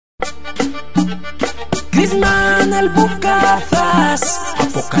Grisman el Bucazas,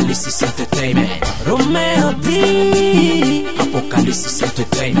 Apocalipsis Entertainment, Romeo D, Apocalipsis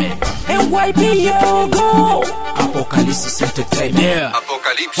Entertainment, Emway B, Biyogo, Apocalipsis Entertainment, Yeah.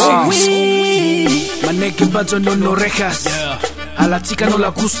 Apocalipsis. Mané que pacho no Orejas, a la chica no la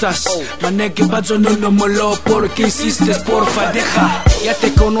gustas. Mané que pacho no moló, porque insistes, porfa deja. Ya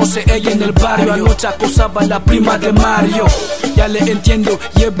te conoce ella en el barrio, anoche acosaba a la prima de Mario. Ya le entiendo,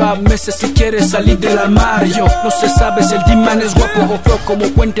 lleva meses si quiere salir del armario. No se sabe si el D-man es guapo o feo, como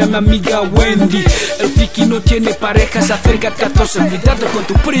cuenta mi amiga Wendy. El friki no tiene pareja, se acerca a 14, cuidado con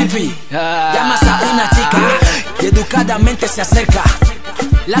tu privi. Llamas a una chica y educadamente se acerca.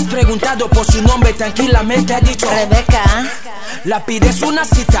 Le has preguntado por su nombre, tranquilamente ha dicho Rebeca. La pides una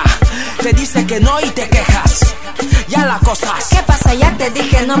cita, te dice que no y te quejas. Ya la cosas. ¿Qué pasa? Ya te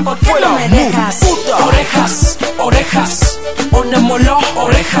dije no, ¿por qué no me dejas? Orejas, orejas, onemolo,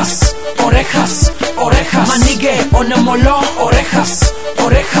 orejas, orejas, orejas. Manigue, onemolo, orejas,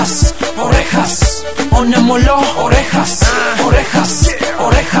 orejas, orejas. Onemolo, orejas, orejas,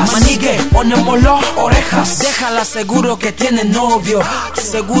 orejas. Manigue, onemolo, orejas. Déjala, seguro que tiene novio,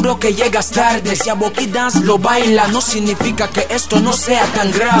 seguro que llegas tarde. Si ABOKI Dance lo baila, no significa que esto no sea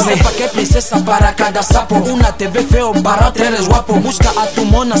tan grave. Sepa que princesa para cada sapo. Una te ve feo, para otra eres guapo. Busca a tu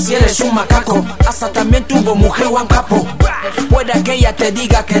mona si eres un macaco. Hasta también tuvo mujer o un capo. Puede que ella te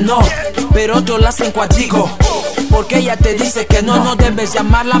diga que no, pero otros la hacen cuatico. Porque ella te dice que no, no debes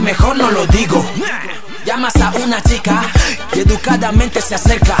llamarla, mejor no lo digo. Llamas a una chica y educadamente se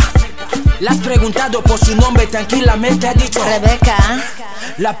acerca. Le has preguntado por su nombre, tranquilamente ha dicho Rebeca.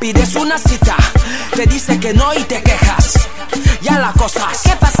 La pides una cita, te dice que no y te quejas. Ya la cosas.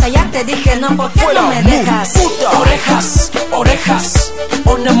 ¿Qué pasa? Ya te dije no, ¿por qué no me dejas? Orejas, orejas,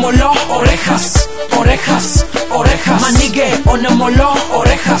 onemolo, orejas, orejas, orejas. Manigue, onemolo,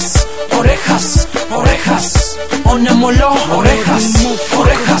 orejas, orejas, orejas. Onemolo, orejas,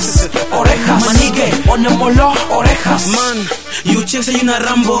 orejas, orejas. Manigue, onemolo, orejas. Man, you check say you na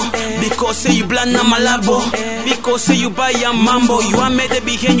Rambo, because say you blind na Malabo, because say you buy a mambo. You want me to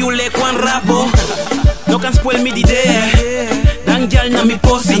be here, you like one rabo. No can spoil me the day. Dan girl na mi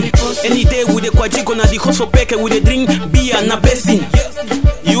posi. Any day with the kwajigo na the hustle peke with the drink beer na basin.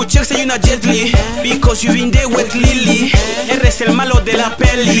 You check say you na Jetly, because you in there with Lily. Eres el malo de la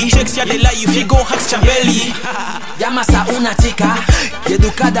peli. Check si de la you fi go hacks chabeli. Llamas a una chica y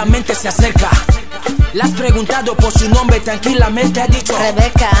educadamente se acerca. Le has preguntado por su nombre, tranquilamente ha dicho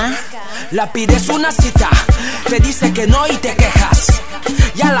Rebeca. La pides una cita, te dice que no y te quejas.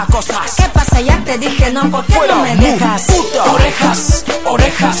 Ya la cosas. ¿Qué pasa? Ya te dije no, ¿por qué no me dejas? Orejas,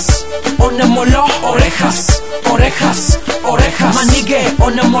 orejas, onemolo, orejas, orejas, orejas. Manigue,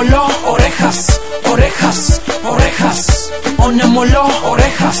 onemolo, orejas, orejas, orejas. Onemolo,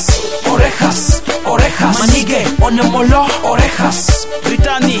 orejas, orejas, orejas. Manigue, onemolo, orejas.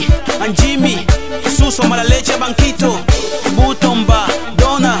 Brittany and Jimmy, Suso, mala leche, banquito, Butomba,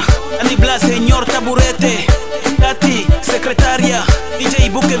 Donna, Anibla, señor taburete, Tati, secretaria, DJ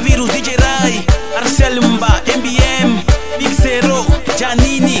Buque Virus, DJ Ray, Arcelmba, MBM, Big Zero,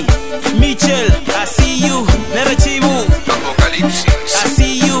 Janini, Mitchell, I see you, Nerechibu, Apocalipsis. I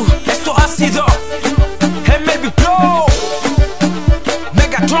see you. Esto ha sido MBM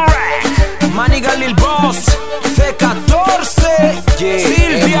MEGATRONZ RECORDZ, Maniga LiL Boss, C14,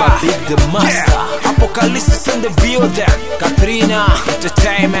 Silvia, Big the Master, Apocalipsis in the building, Katrina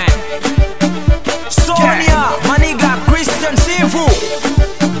Entertainment, Sonia, Maniga Christian Sifu,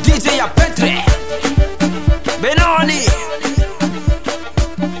 DJ Apetre, Benoni,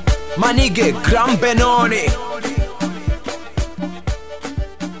 Manige Gran Benoni.